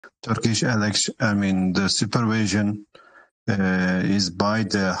Turkish election, the supervision is by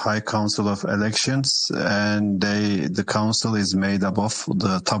the High Council of Elections, and the council is made up of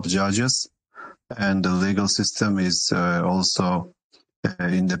the top judges, and the legal system is also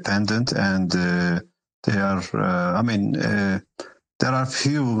independent, and they are, there are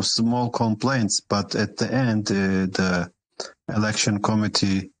few small complaints, but at the end, the election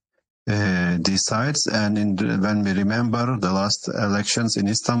committee decides. And when we remember the last elections in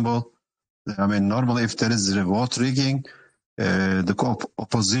Istanbul, normally if there is vote rigging, the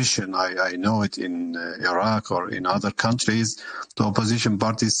opposition, I know it in Iraq or in other countries, the opposition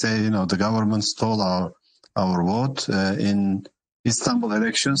parties say, the government stole our vote. In Istanbul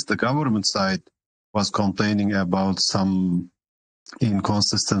elections, the government side was complaining about some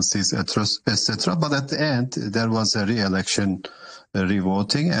inconsistencies, etc. But at the end, there was a re-election,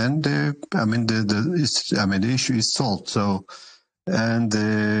 re-voting, and the issue is solved. So,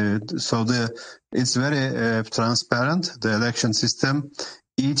 it's very transparent. The election system,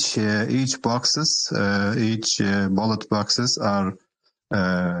 each ballot boxes are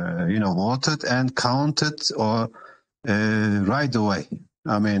voted and counted or right away.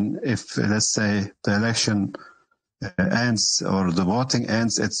 If let's say the election ends or the voting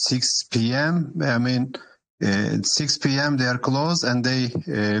ends at 6 p.m. At 6 p.m. they are closed and they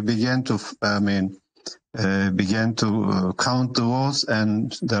began to count the votes,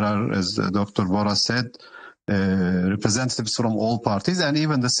 and there are, as Dr. Bora said, representatives from all parties, and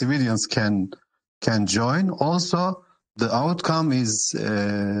even the civilians can join. Also, the outcome is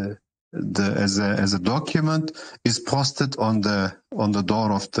as a document is posted on the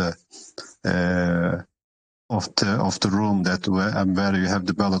door of the room where you have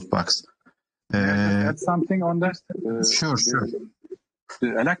the ballot box. Add something on that? Sure.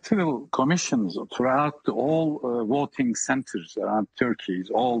 The electoral commissions throughout all voting centers around Turkey is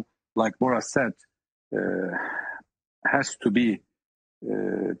all, like Bora said, has to be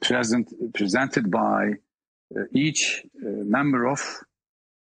presented by each member of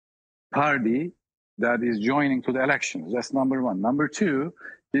party that is joining to the elections. That's number one. Number two,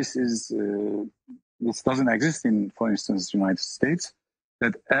 this doesn't exist in, for instance, the United States,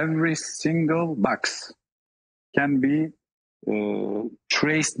 that every single box can be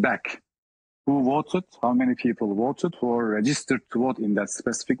traced back. Who voted, how many people voted, who are registered to vote in that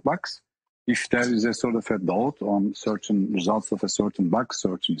specific box. If there is a sort of a doubt on certain results of a certain box,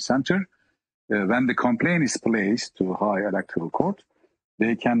 certain center, when the complaint is placed to High Electoral Court,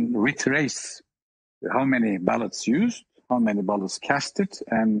 they can retrace how many ballots used, how many ballots casted,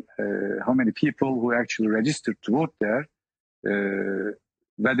 and how many people who actually registered to vote there,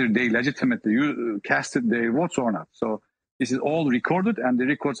 whether they legitimately casted their votes or not. So this is all recorded, and the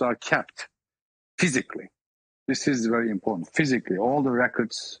records are kept physically. This is very important. Physically, all the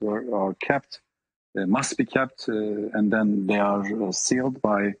records are kept, must be kept, and then they are sealed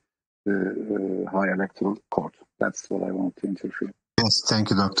by the High Electoral Court. That's what I want to interfere. Yes, thank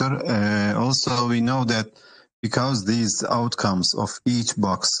you, Doctor. Also, we know that because these outcomes of each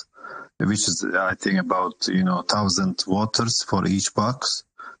box, which is, I think, about 1,000 voters for each box,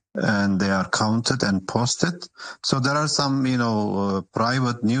 and they are counted and posted. So there are some,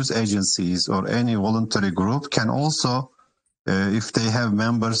 private news agencies or any voluntary group can also, if they have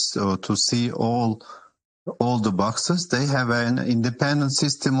members to see all the boxes, they have an independent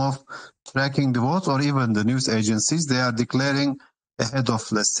system of tracking the vote, or even the news agencies, they are declaring ahead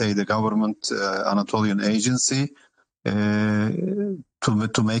of, let's say, the government Anatolian agency,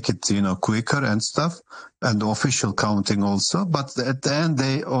 to make it quicker and stuff, and official counting also. But at the end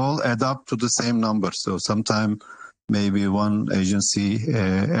they all add up to the same number. So sometime maybe one agency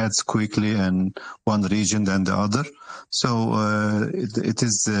adds quickly and one region than the other. So it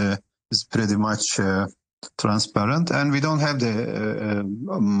is pretty much transparent, and we don't have the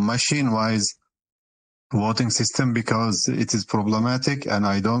machine wise voting system because it is problematic, and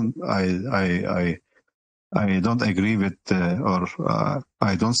I don't agree with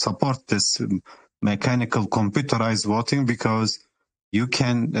I don't support this mechanical computerized voting, because you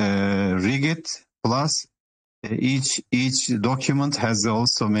can rig it. Plus, each document has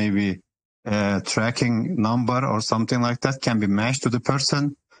also maybe a tracking number or something like that can be matched to the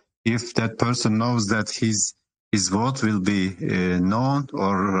person. If that person knows that his vote will be known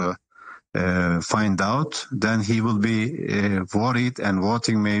or find out, then he will be worried and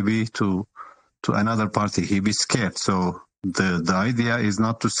voting maybe to another party. He'll be scared. So the idea is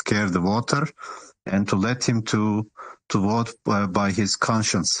not to scare the voter and to let him to vote by his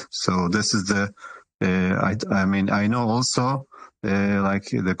conscience. So this is the I know also like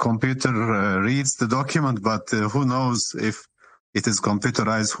the computer reads the document, but who knows if it is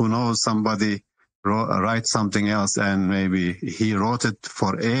computerized. Who knows, somebody write something else, and maybe he wrote it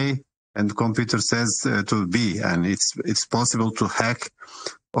for A, and the computer says to B, and it's possible to hack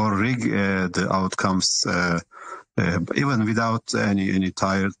or rig the outcomes even without any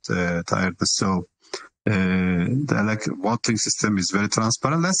tiredness. So the voting system is very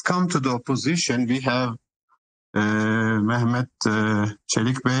transparent. Let's come to the opposition. We have Mehmet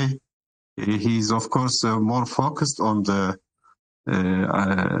Çelik Bey. He's of course more focused on the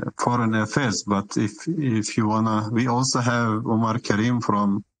foreign affairs, but if you wanna, we also have Omar Karim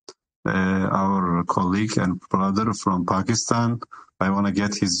from our colleague and brother from Pakistan. I want to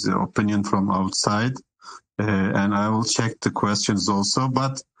get his opinion from outside, and I will check the questions also.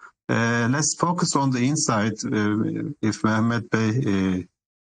 But let's focus on the inside. If Mehmet Bey,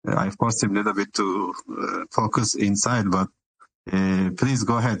 I forced him a little bit to focus inside, but please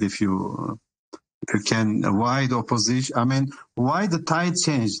go ahead if you can. Why the opposition? I mean, why the tide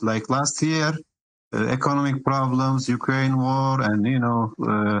changed? Like last year, economic problems, Ukraine war, and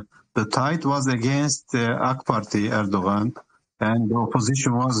the tide was against AK Party, Erdogan, and the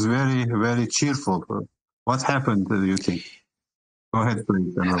opposition was very, very cheerful. What happened, do you think? Go ahead,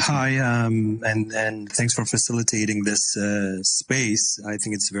 please. Hi, and thanks for facilitating this space. I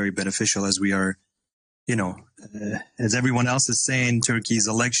think it's very beneficial as we are, as everyone else is saying, Turkey's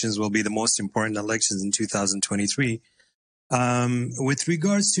elections will be the most important elections in 2023. With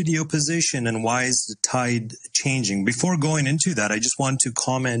regards to the opposition and why is the tide changing, before going into that, I just want to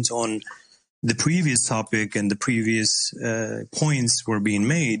comment on the previous topic and the previous points were being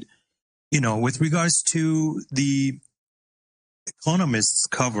made. With regards to the Economist's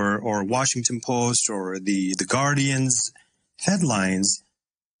cover or Washington Post or the Guardian's headlines,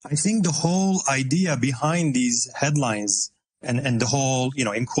 I think the whole idea behind these headlines and the whole,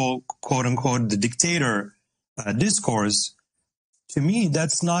 in quote unquote, the dictator discourse, to me,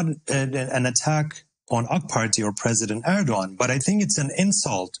 that's not an attack on AK Party or President Erdogan, but I think it's an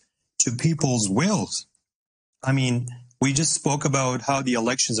insult to people's wills. I mean, we just spoke about how the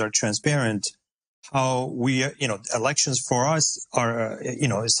elections are transparent, how we, elections for us are,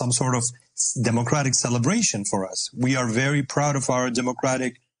 some sort of democratic celebration for us. We are very proud of our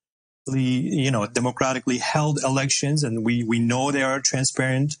democratically held elections, and we know they are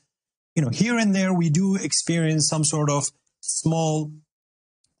transparent. Here and there we do experience some sort of small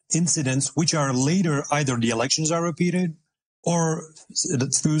incidents which are later either the elections are repeated or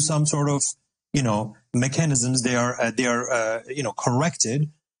through some sort of mechanisms they are corrected.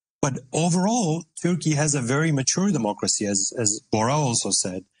 But overall, Turkey has a very mature democracy, as Bora also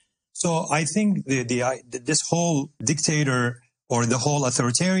said. So I think this whole dictator or the whole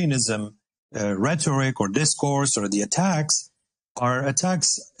authoritarianism rhetoric or discourse or the attacks are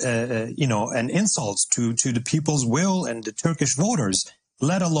attacks, and insults to the people's will and the Turkish voters,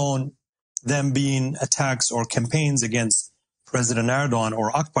 let alone them being attacks or campaigns against President Erdogan or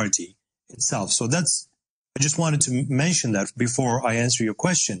AK Party itself. So I just wanted to mention that before I answer your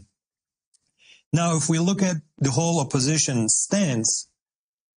question. Now, if we look at the whole opposition stance,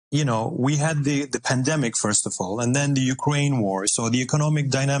 we had the pandemic, first of all, and then the Ukraine war. So the economic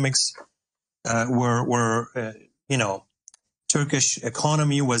dynamics were Turkish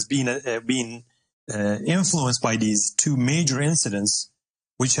economy was being influenced by these two major incidents,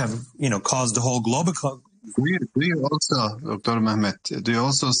 which have caused the whole global. Do you also, Dr. Mehmet, do you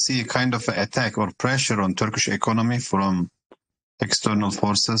also see kind of attack or pressure on Turkish economy from external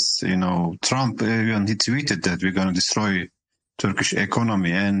forces? Trump even he tweeted that we're going to destroy Turkish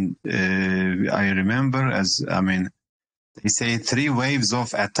economy, and I remember they say 3 waves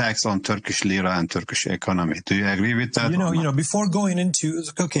of attacks on Turkish lira and Turkish economy. Do you agree with that? Before going into,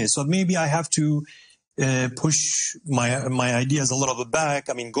 okay, so maybe I have to push my ideas a little bit back.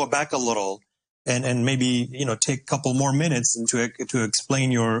 Go back a little and maybe, take a couple more minutes to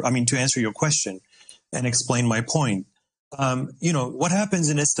explain to answer your question and explain my point. What happens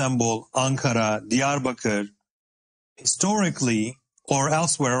in Istanbul, Ankara, Diyarbakır, historically or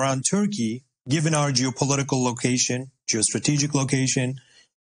elsewhere around Turkey, given our geopolitical location, geostrategic location,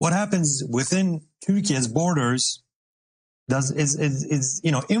 what happens within Turkey's borders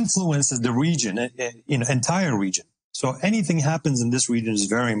influences the region, entire region. So anything happens in this region is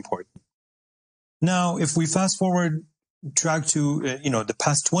very important. Now, if we fast forward track to the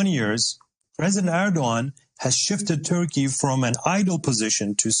past 20 years, President Erdogan has shifted Turkey from an idle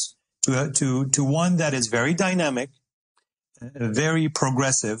position to one that is very dynamic, very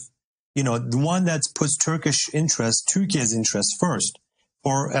progressive. The one that puts Turkish interests, Turkey's interests first.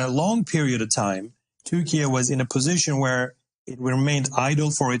 For a long period of time, Turkey was in a position where it remained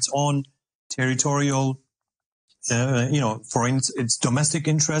idle for its own territorial for its domestic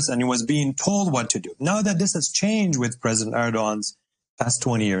interests, and it was being told what to do. Now that this has changed with President Erdogan's past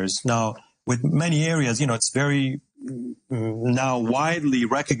 20 years, now with many areas, it's very now widely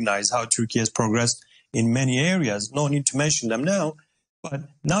recognized how Turkey has progressed in many areas. No need to mention them now. But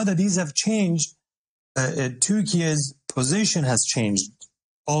now that these have changed, Turkey's position has changed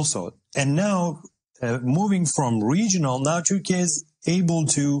also. And now, moving from regional, now Turkey is able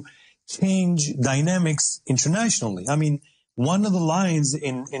to change dynamics internationally. I mean, one of the lines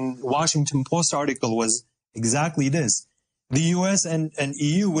in Washington Post article was exactly this. The US and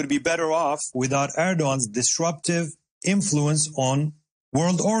EU would be better off without Erdogan's disruptive influence on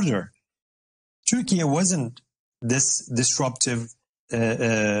world order. Turkey wasn't this disruptive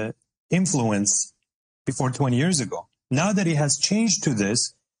influence before 20 years ago. Now that it has changed to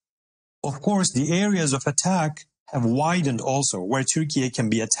this, of course, the areas of attack have widened also, where Turkey can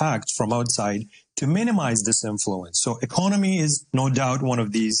be attacked from outside to minimize this influence. So economy is no doubt one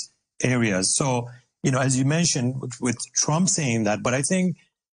of these areas. So, as you mentioned with Trump saying that, but I think,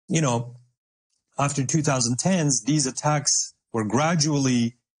 after 2010s, these attacks were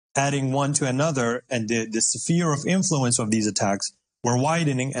gradually adding one to another, and the sphere of influence of these attacks were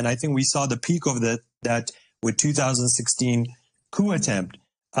widening. And I think we saw the peak of that with 2016 coup attempt.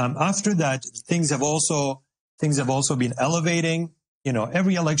 After that, things have also been elevating.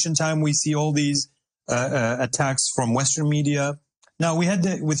 Every election time we see all these attacks from Western media. Now we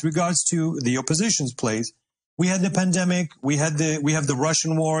had with regards to the opposition's place, we had the pandemic, we have the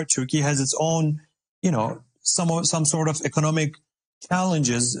Russian war. Turkey has its own, some sort of economic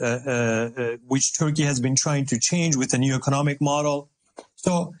challenges, which Turkey has been trying to change with a new economic model.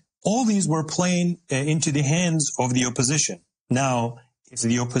 So all these were playing into the hands of the opposition. Now, if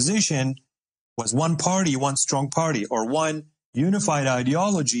the opposition was one party, one strong party, or one unified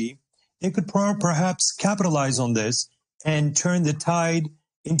ideology, they could perhaps capitalize on this and turn the tide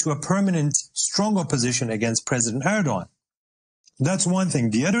into a permanent, strong opposition against President Erdogan. That's one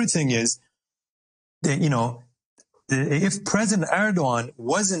thing. The other thing is that, if President Erdogan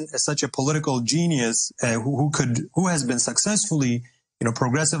wasn't such a political genius who has been successfully,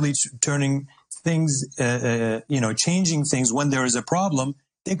 progressively turning things, changing things when there is a problem,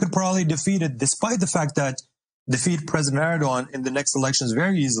 they could probably defeat President Erdogan in the next elections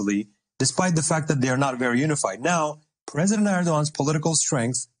very easily, despite the fact that they are not very unified. Now, President Erdogan's political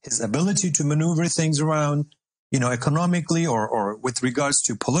strength, his ability to maneuver things around, economically or with regards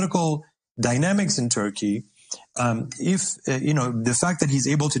to political dynamics in Turkey, the fact that he's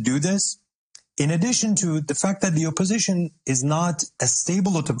able to do this, in addition to the fact that the opposition is not a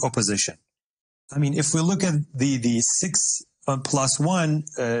stable opposition. I mean, if we look at the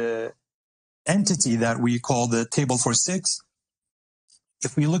 6+1 entity that we call the Table for Six,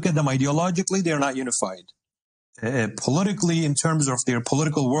 if we look at them ideologically, they're not unified. Politically, in terms of their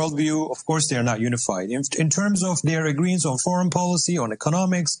political worldview, of course, they are not unified. In terms of their agreements on foreign policy, on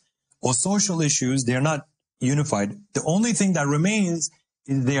economics, or social issues, they are not unified. The only thing that remains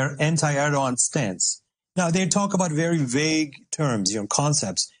is their anti-Erdogan stance. Now, they talk about very vague terms,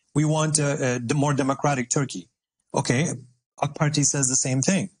 concepts. We want a more democratic Turkey. Okay, AK Party says the same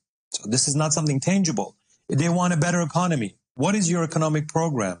thing. So this is not something tangible. They want a better economy. What is your economic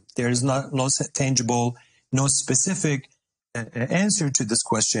program? There is no tangible, no specific answer to this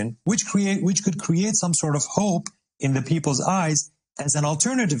question, which could create some sort of hope in the people's eyes as an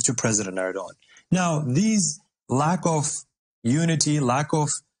alternative to President Erdogan. Now, these lack of unity, lack of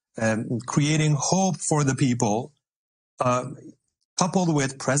creating hope for the people, coupled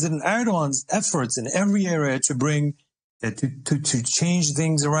with President Erdogan's efforts in every area to bring to change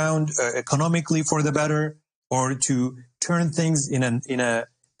things around economically for the better, or to turn things in a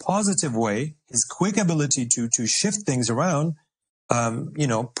positive way, his quick ability to shift things around,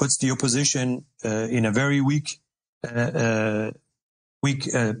 puts the opposition in a very weak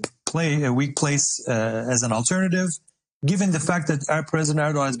place as an alternative, given the fact that our President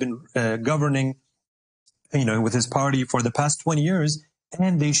Erdogan has been governing, with his party for the past 20 years,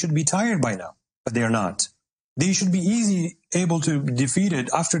 and they should be tired by now, but they are not. They should be able to be defeated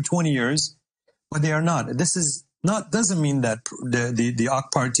after 20 years, but they are not. This doesn't mean that the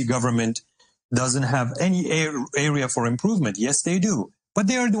AK Party government doesn't have any area for improvement. Yes, they do, but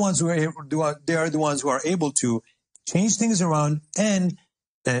they are the ones who are able to change things around and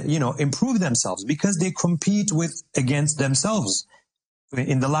improve themselves, because they compete against themselves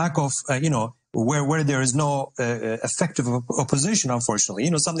in the lack of where there is no effective opposition. Unfortunately,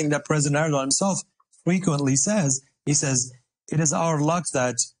 something that President Erdogan himself frequently says. He says, it is our luck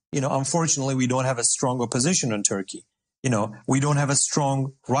that, unfortunately, we don't have a strong opposition in Turkey. We don't have a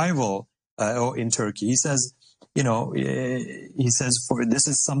strong rival in Turkey. He says, he says, this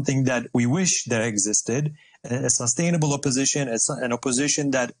is something that we wish that existed, a sustainable opposition, an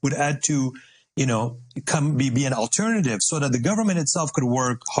opposition that would add to, be an alternative so that the government itself could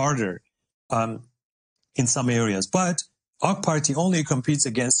work harder in some areas. But AK Party only competes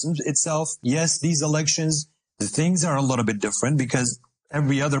against itself. Yes, these elections, the things are a little bit different because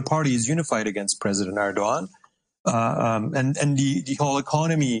every other party is unified against President Erdogan. And the whole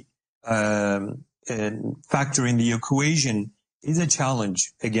economy factor in the equation is a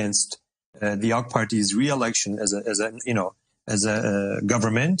challenge against the AK Party's re-election as a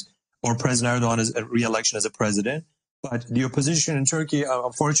government, or President Erdogan's re-election as a president. But the opposition in Turkey,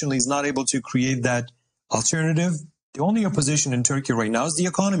 unfortunately, is not able to create that alternative. The only opposition in Turkey right now is the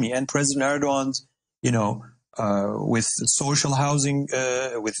economy, and President Erdogan's, with social housing,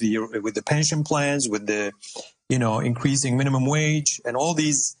 with the pension plans, with the, increasing minimum wage, and all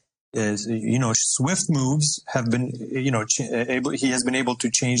these, swift moves have been, he has been able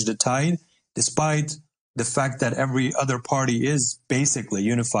to change the tide, despite the fact that every other party is basically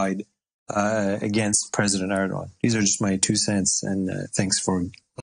unified against President Erdogan. These are just my 2 cents, and thanks for